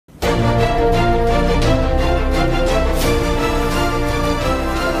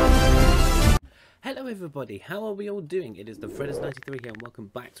everybody, how are we all doing? It is the Fredders93 here and welcome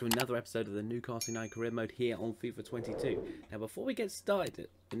back to another episode of the Newcastle United Career Mode here on FIFA 22. Now before we get started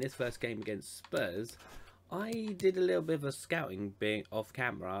in this first game against Spurs, I did a little bit of a scouting being off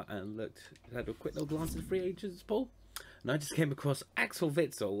camera and had a quick little glance at the free agents pool. And I just came across Axel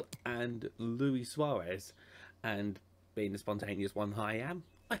Witsel and Luis Suarez, and being the spontaneous one I am,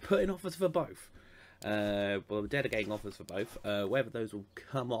 I put in offers for both. Well, we're dedicating offers for both. Whether those will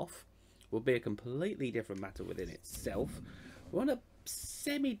come off will be a completely different matter within itself. We're on a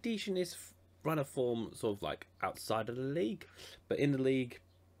semi-decentish run of form, sort of like outside of the league, but in the league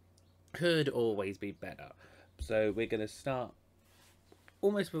could always be better. So we're going to start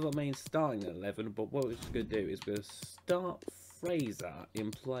almost with our main starting 11, but what we're just going to do is we're going to start Fraser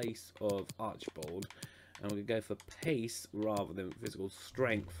in place of Archibald, and we're going to go for pace rather than physical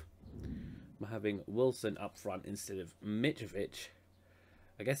strength. We're having Wilson up front instead of Mitrovic.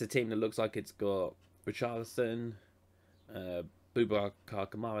 I guess a team that looks like it's got Richarlison, Boubacar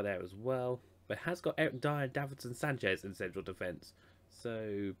Kamara there as well, but it has got Eric Dyer and Davinson Sanchez in central defence.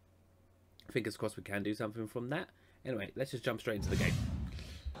 So fingers crossed we can do something from that. Anyway, let's just jump straight into the game.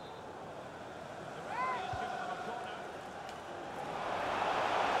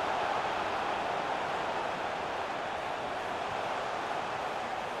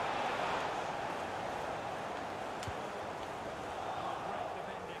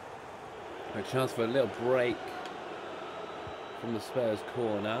 A chance for a little break from the Spurs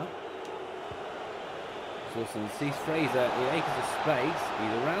corner. Wilson sees Fraser, he acres of space,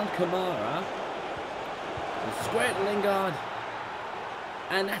 he's around Kamara, and square to Lingard,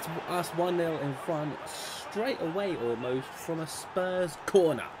 and that's us 1-0 in front straight away almost from a Spurs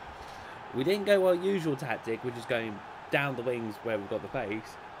corner. We didn't go our usual tactic, which is going down the wings where we've got the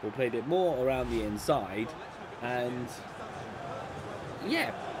pace. We played it more around the inside, and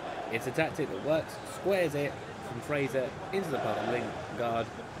yeah, it's a tactic that works. Squares it from Fraser into the path of Lingard.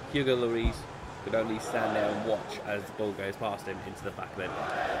 Hugo Lloris could only stand there and watch as the ball goes past him into the back of the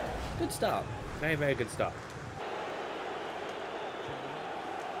net. Good start. Very, very good start.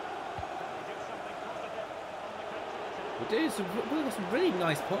 We've got some really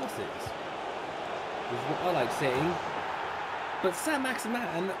nice passes, which is what I like seeing. But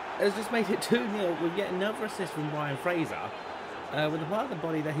Saint-Maximin has just made it 2-0 with yet another assist from Ryan Fraser. With a part of the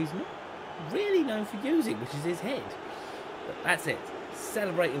body that he's not really known for using, which is his head. But that's it.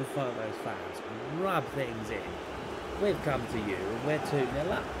 Celebrate in front of those fans. Rub things in. We've come to you and we're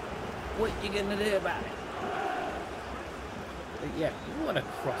 2-0 up. What are you going to do about it? But yeah, what a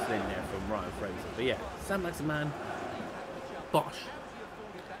cross in there from Ryan Fraser. But yeah, Saint-Maximin, Bosch.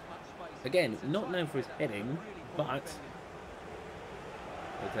 Again, not known for his heading, but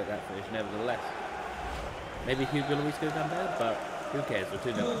we'll take that finish nevertheless. Maybe Hugo Lloris could have done better, but who cares? We're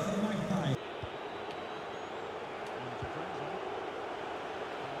 2-0.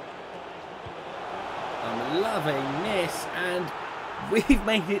 I'm loving this, and we've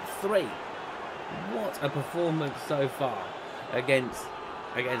made it 3. What a performance so far against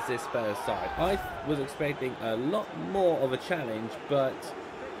this Spurs side. I was expecting a lot more of a challenge, but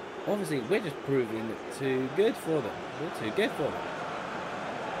obviously we're just proving it too good for them. We're too good for them.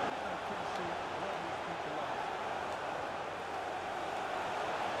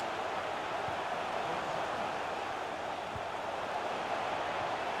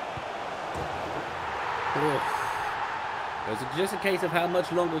 It was just a case of how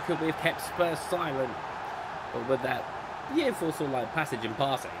much longer could we have kept Spurs silent, but with that beautiful sort of like passage and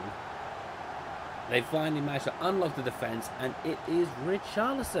passing, they finally managed to unlock the defence, and it is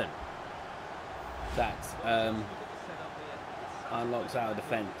Richarlison that unlocks our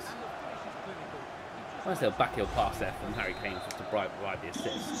defence. Nice little backheel pass there from Harry Kane just to provide the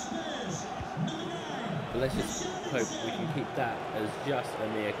assist. But let's just hope we can keep that as just a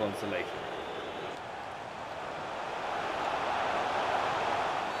mere consolation.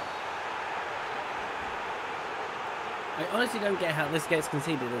 I honestly don't get how this gets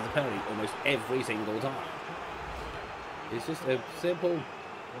conceded as a penalty almost every single time. It's just a simple...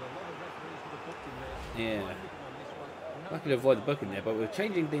 Yeah. I could avoid the booking there, but we're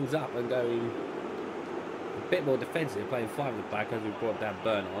changing things up and going a bit more defensive, playing 5 at the back as we brought down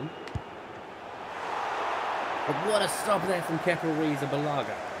Burn on. But what a stop there from Kepa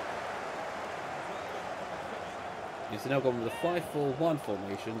Arrizabalaga. It's now gone with a 5-4-1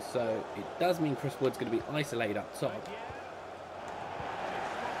 formation, so it does mean Chris Wood's going to be isolated up top.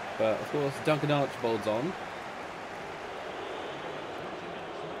 But of course, Duncan Archibald's on.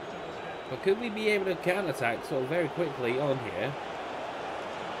 But could we be able to counter-attack sort of very quickly on here?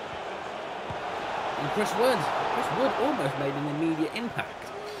 And Chris Wood almost made an immediate impact.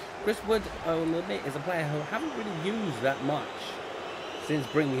 Chris Wood, I will admit, is a player who I haven't really used that much since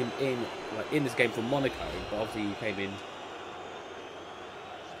bringing him in, like in this game from Monaco. But obviously he came in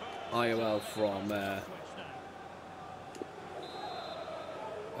IOL from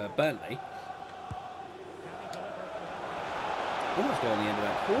Burnley. Almost got on the end of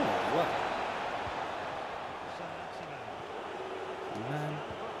that corner as well. Man.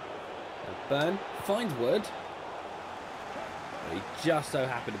 Burn finds Wood. But he just so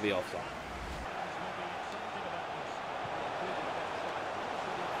happened to be offside.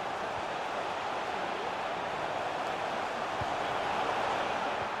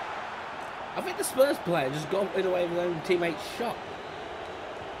 I think the Spurs player just got in away with his own teammate's shot.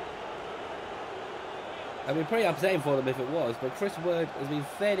 It'd be pretty upsetting for them if it was, but Chris Wood has been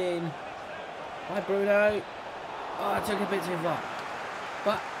fed in by Bruno. Oh, I took a bit too far.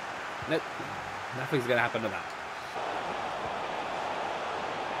 But, nope, nothing's going to happen to that.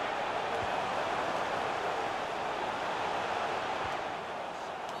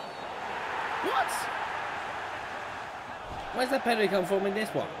 What? Where's that penalty come from in this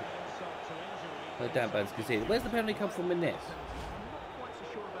one? Oh, Dan Burns conceded. Where's the penalty come from in this?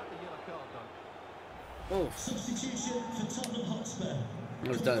 Oh. Substitution for Tottenham Hotspur. It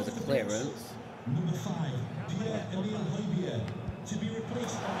was done as a clearance. Number 5, Pierre-Emile Højbjerg, to be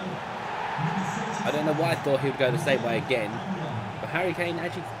replaced by number 30. I don't know why I thought he would go the same way again, but Harry Kane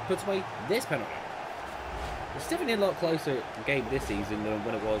actually puts away this penalty. It's definitely a lot closer game this season than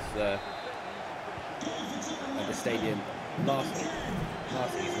when it was at the stadium last season. I'm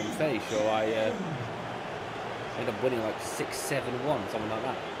fairly sure I ended up winning like 6-7-1, something like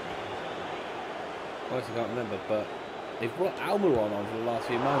that. I honestly can't remember, but they've brought Almiron on for the last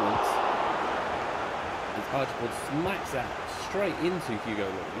few moments. As Archibald smacks that straight into Hugo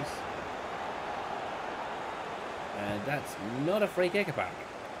Lloris. And that's not a free kick apparently.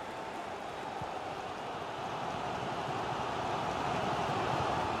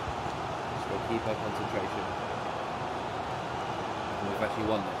 Just got to keep our concentration. And we've actually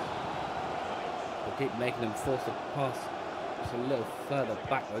won this. We'll keep making them force the pass just a little further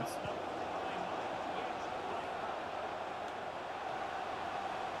backwards.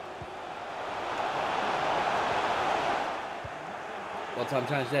 One-time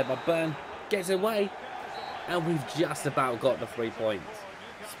challenge there by Burn, gets away, and we've just about got the 3 points.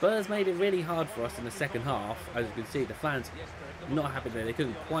 Spurs made it really hard for us in the second half. As you can see, the fans not happy that they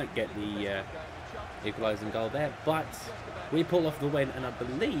couldn't quite get the equalising goal there, but we pull off the win, and I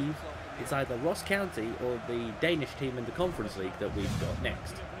believe it's either Ross County or the Danish team in the Conference League that we've got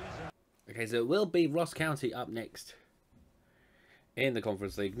next. Okay, so it will be Ross County up next in the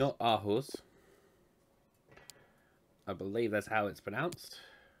Conference League, not Aarhus. I believe that's how it's pronounced.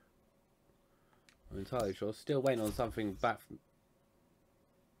 I'm entirely sure. Still waiting on something back from...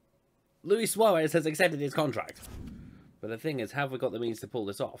 Luis Suarez has accepted his contract. But the thing is, have we got the means to pull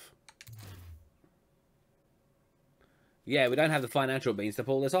this off? Yeah, we don't have the financial means to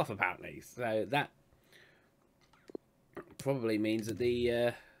pull this off, apparently. So that probably means that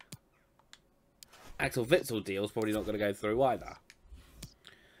the Axel Witsel deal is probably not going to go through either.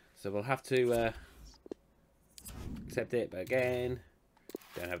 So we'll have to... accept it, but again,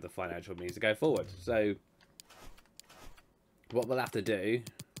 don't have the financial means to go forward. So what we'll have to do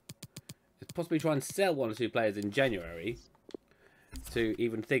is possibly try and sell 1 or 2 players in January to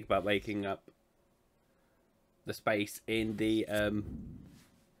even think about making up the space in the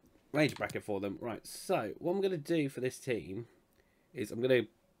range bracket for them. Right, so what I'm going to do for this team is I'm going to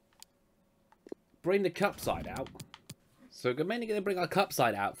bring the cup side out. So we're mainly going to bring our cup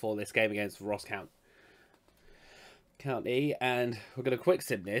side out for this game against Ross County, and we're going to quick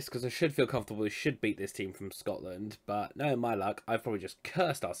sim this because I should feel comfortable we should beat this team from Scotland, but knowing my luck, I've probably just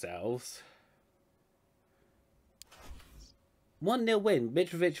cursed ourselves. 1-0 win.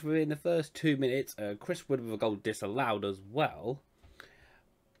 Mitrovic within the first 2 minutes. Chris Wood with a goal disallowed as well.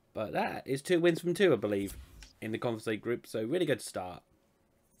 But that is 2 wins from 2, I believe, in the Conference League group. So really good start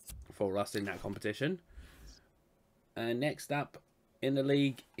for us in that competition. And next up in the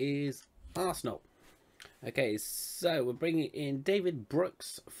league is Arsenal. Okay, so we're bringing in David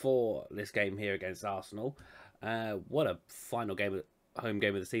Brooks for this game here against Arsenal. What a final game, home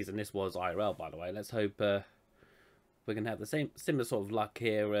game of the season this was IRL, by the way. Let's hope we can have the similar sort of luck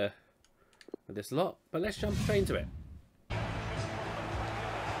here with this lot. But let's jump straight into it.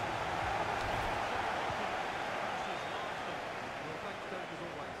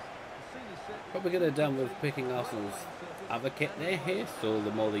 What we're going to have done with picking Arsenal's other kit there here, so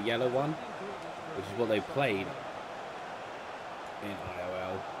the yellow one, which is what they played in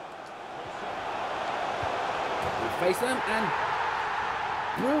IOL. We face them, and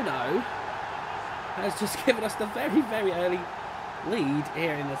Bruno has just given us the very, very early lead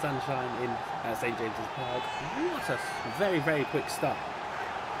here in the sunshine in St James's Park. What a very, very quick start.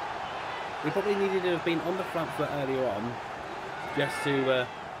 We probably needed to have been on the front foot earlier on, just to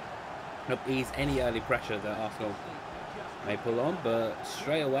help ease any early pressure that Arsenal may pull on, but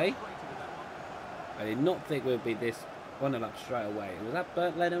straight away, I did not think we would be this 1-0 up straight away. Was that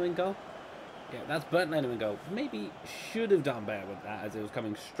Bernd Leno in goal? Yeah, that's Bernd Leno in goal. Maybe should have done better with that as it was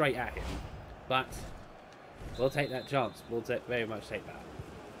coming straight at him, but we'll take that chance. We'll very much take that.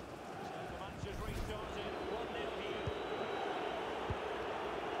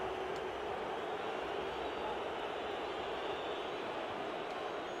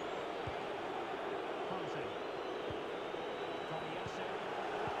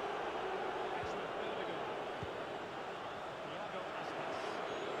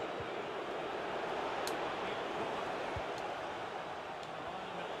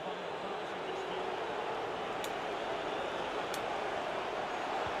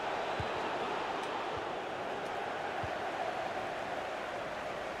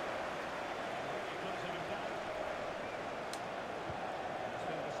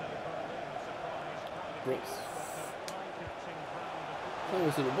 Brooks. Oh,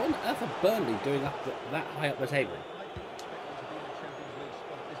 so what on earth are Burnley doing up that high up the table?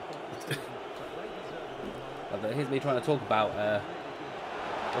 Here's me trying to talk about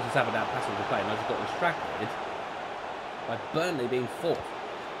what's just happened down passing the play, and I just got distracted by Burnley being fourth.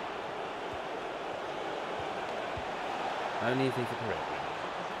 Only if he's a career.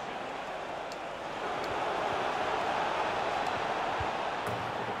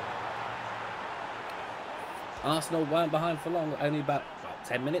 Arsenal weren't behind for long, only about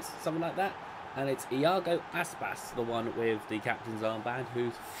 10 minutes, something like that. And it's Iago Aspas, the one with the captain's armband,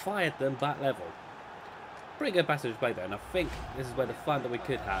 who's fired them back level. Pretty good passage play though, and I think this is where the fun that we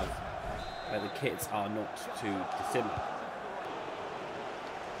could have, where the kits are not too dissimilar.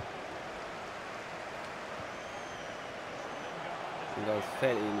 And goes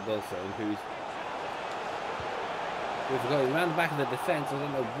fairly Wilson, who's going around the back of the defence. I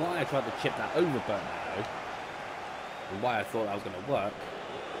don't know why I tried to chip that over Bernardo. And why I thought that was going to work.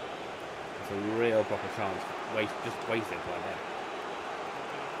 It's a real proper chance. Just wasted right there.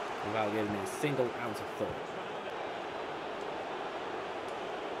 Without giving it a single ounce of thought.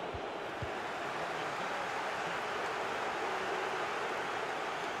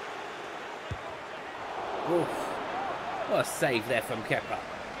 Oof. What a save there from Kepa.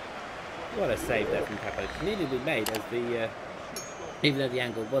 What a save there from Kepa. It needed to be made as the, even though the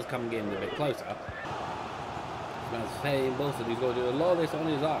angle was coming in a bit closer. That's Faye Wilson, who's going to do a lot of this on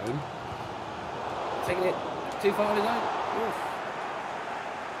his own. Taking it too far on his own. Oof.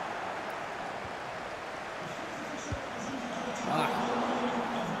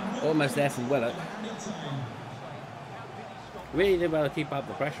 Almost there from Willett. Really did well to keep up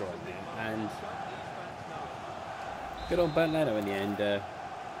the pressure on there, and good on Bernd Leno in the end, for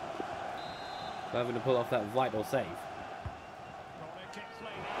having to pull off that vital save.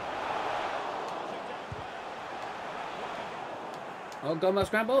 Oh, Gomez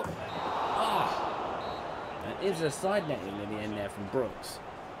scramble. And into the side netting in the end there from Brooks.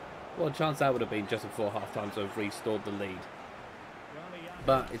 What a chance that would have been just before half time to have restored the lead.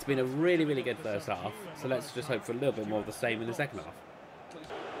 But it's been a really, really good first half, so let's just hope for a little bit more of the same in the second half.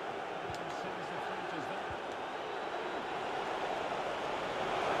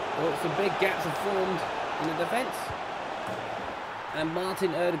 Well, some big gaps have formed in the defence. And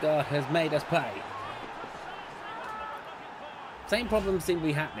Martin Odegaard has made us pay. Same problems seem to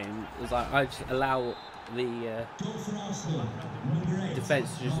be happening, is like I just allow the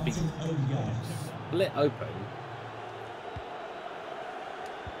defence to just be split open,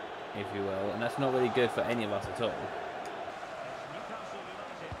 if you will, and that's not really good for any of us at all.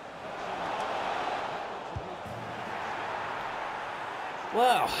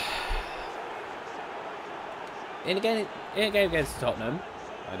 Well, in a game against Tottenham,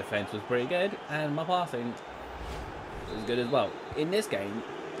 my defence was pretty good, and my passing was good as well. In this game,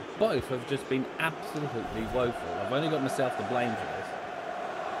 both have just been absolutely woeful. I've only got myself to blame for this.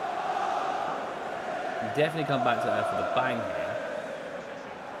 Definitely come back to earth with a bang here.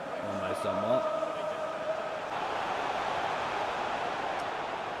 Almost somewhat.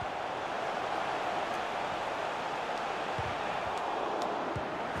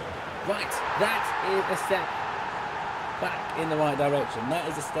 Right, that is a step back in the right direction. That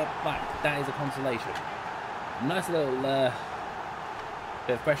is a step back. That is a consolation. Nice little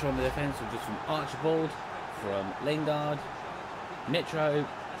bit of pressure on the defence, just from Archibald, from Lingard, Nitro,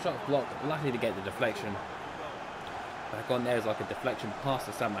 shot block, lucky to get the deflection. Back on there is like a deflection pass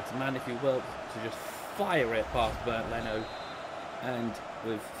to San Maximan, if you will, to just fire it past Bernd Leno. And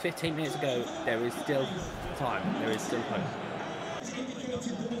with 15 minutes to go, there is still time. There is still hope. This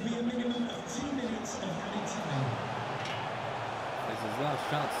is last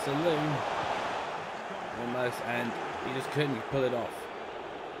chance saloon. Almost, and he just couldn't pull it off.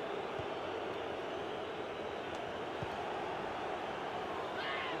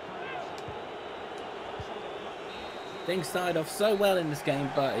 Things started off so well in this game,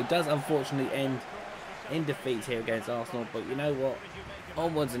 but it does unfortunately end in defeat here against Arsenal. But you know what?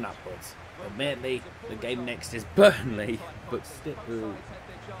 Onwards and upwards. Admittedly, the game next is Burnley, but still,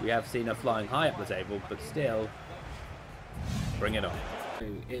 we have seen her flying high up the table, but still, bring it on.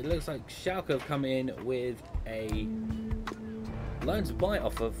 It looks like Schalke have come in with a loan to buy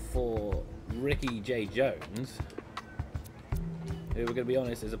offer for Ricky J. Jones, who, we're going to be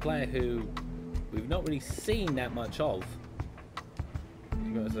honest, is a player who we've not really seen that much of.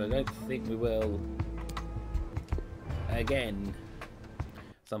 So I don't think we will again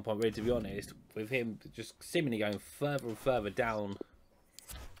at some point, really, to be honest, with him just seemingly going further and further down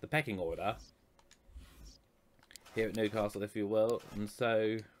the pecking order here at Newcastle, if you will. And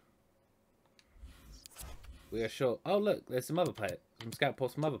so we are sure. Oh look, there's some other players, some scout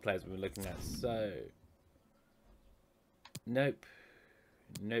reports from other players we've been looking at. So nope.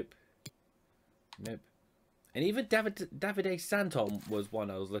 And even Davide Santon was one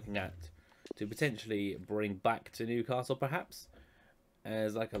I was looking at to potentially bring back to Newcastle, perhaps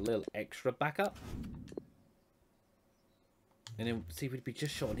as like a little extra backup, and then see if we'd be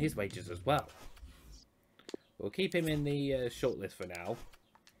just short on his wages as well. We'll keep him in the shortlist for now,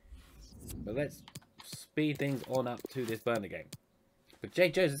 but let's speed things on up to this Burnley game. But Jay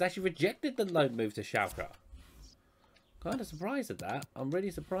Jones has actually rejected the loan move to Schalke. Kind of surprised at that. I'm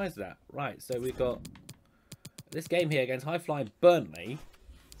really surprised at that. Right, so we've got this game here against high-flying Burnley.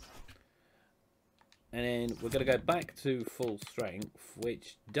 And then we're going to go back to full strength,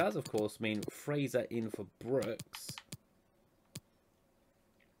 which does, of course, mean Fraser in for Brooks.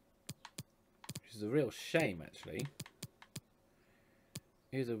 Which is a real shame, actually.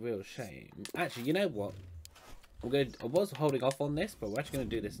 It is a real shame. Actually, you know what? I was holding off on this, but we're actually going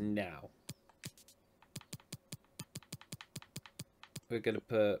to do this now. We're going to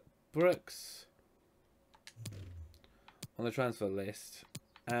put Brooks on the transfer list,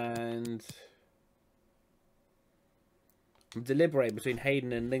 and I'm deliberating between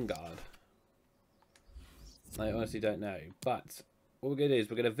Hayden and Lingard. I honestly don't know, but what we're going to do is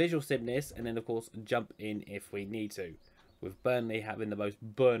we're going to visual sim this, and then of course jump in if we need to, with Burnley having the most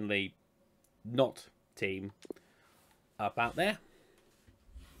Burnley not team up out there.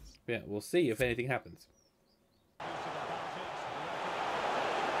 Yeah, we'll see if anything happens.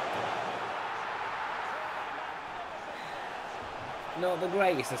 Not the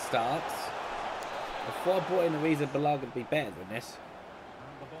greatest of starts. Before I brought in a reason Balaga to be better than this.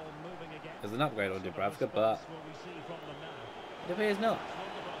 There's an upgrade on Dubravka, but it appears not.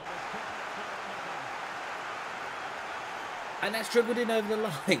 And that's dribbled in over the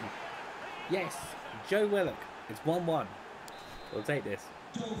line. Yes, Joe Willock. It's 1-1. We'll take this.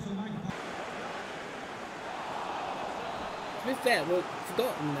 To be fair, we've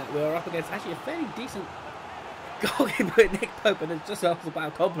forgotten that we're up against actually a fairly decent goalkeeper Nick Pope, and it's just after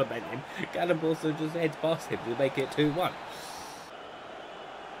about complimenting him. Callum also just heads past him to make it 2-1.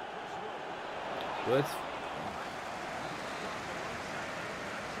 Woods.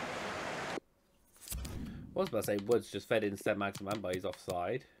 I was about to say Woods just fed in San Maximan, but he's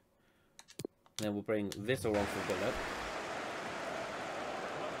offside. And then we'll bring this all on for Villa.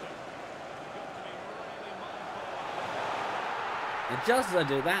 And just as I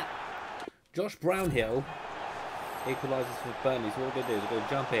do that, Josh Brownhill equalises for Burnley. So what we're going to do is we're going to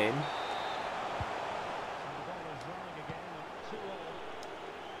jump in.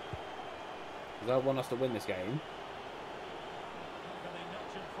 Because I want us to win this game.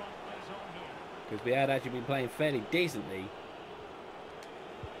 Because we had actually been playing fairly decently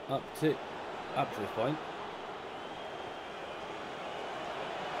up to this point.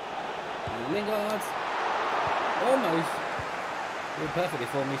 And Lingard almost did perfectly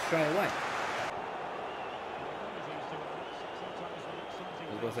for me straight away.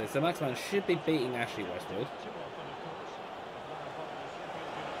 I was going to say, so Maximan should be beating Ashley Westwood.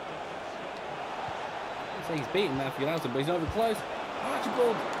 So he's beaten Matthew Lawson, but he's not even close.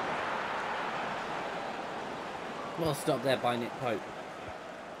 Archibald! Well stopped there by Nick Pope.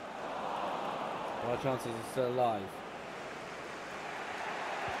 Our chances are still alive.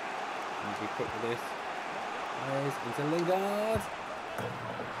 Need to be quick with this. There's into Lingard.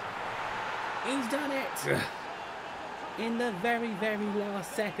 He's done it! in the very, very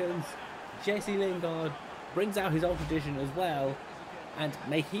last seconds, Jesse Lingard brings out his old tradition as well, and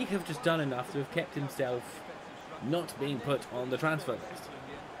may he have just done enough to have kept himself not being put on the transfer list.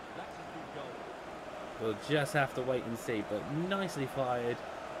 We'll just have to wait and see, but nicely fired.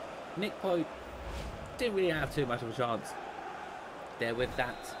 Nick Pope didn't really have too much of a chance there with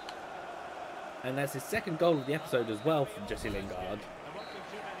that. And that's his second goal of the episode as well from Jesse Lingard.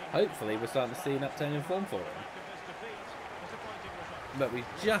 Hopefully we're starting to see an upturn in form for him. But we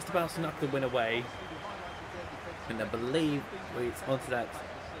just about snuck the win away. And I believe it's onto that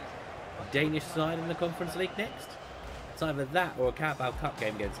Danish side in the Conference League next. It's either that or a Carabao Cup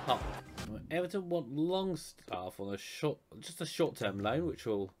game against Hull. Everton want Longstaff on just a short-term loan, which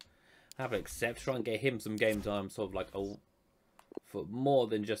we'll have to accept. Try and get him some game time, sort of like for more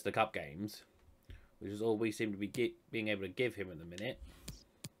than just the cup games, which is all we seem to be being able to give him at the minute.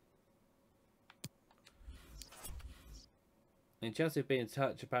 And Chelsea have been in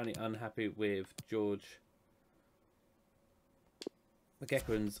touch, apparently unhappy with George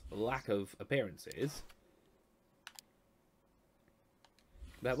McEachran's lack of appearances.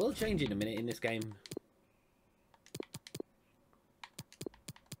 That will change in a minute in this game.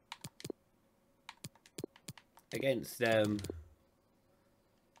 Against the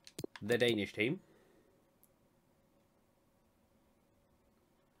Danish team.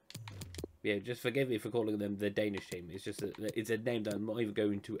 Yeah, just forgive me for calling them the Danish team. It's just it's a name that I'm not even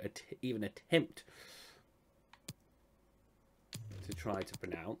going to even attempt to try to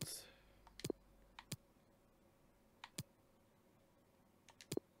pronounce.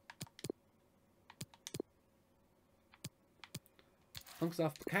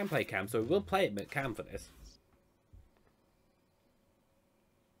 Longstaff can play Cam, so we'll play him at Cam for this.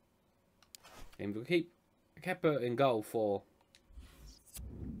 And we'll keep Kepa in goal for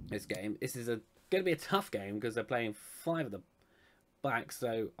this game. This is going to be a tough game because they're playing 5 at the back,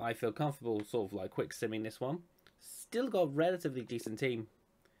 so I feel comfortable sort of like quick simming this one. Still got a relatively decent team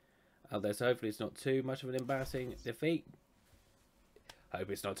out there, so hopefully it's not too much of an embarrassing defeat. Hope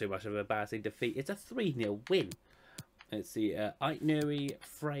it's not too much of an embarrassing defeat. It's a 3-0 win. Let's see, Ait Nuri,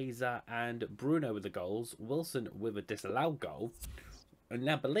 Fraser and Bruno with the goals. Wilson with a disallowed goal. And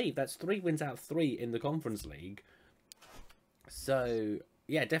I believe that's 3 wins out of 3 in the Conference League. So,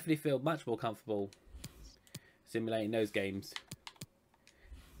 yeah, definitely feel much more comfortable simulating those games,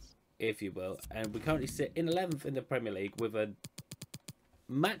 if you will. And we currently sit in 11th in the Premier League with a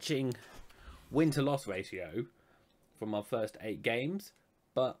matching win-to-loss ratio from our first 8 games.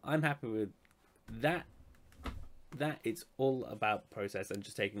 But I'm happy with that. It's all about process and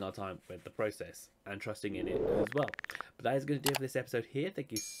just taking our time with the process and trusting in it as well. But that is going to do it for this episode here.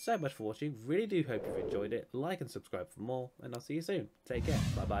 Thank you so much for watching. Really do hope you've enjoyed it. Like and subscribe for more, and I'll see you soon. Take care.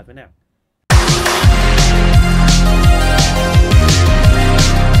 Bye bye for now.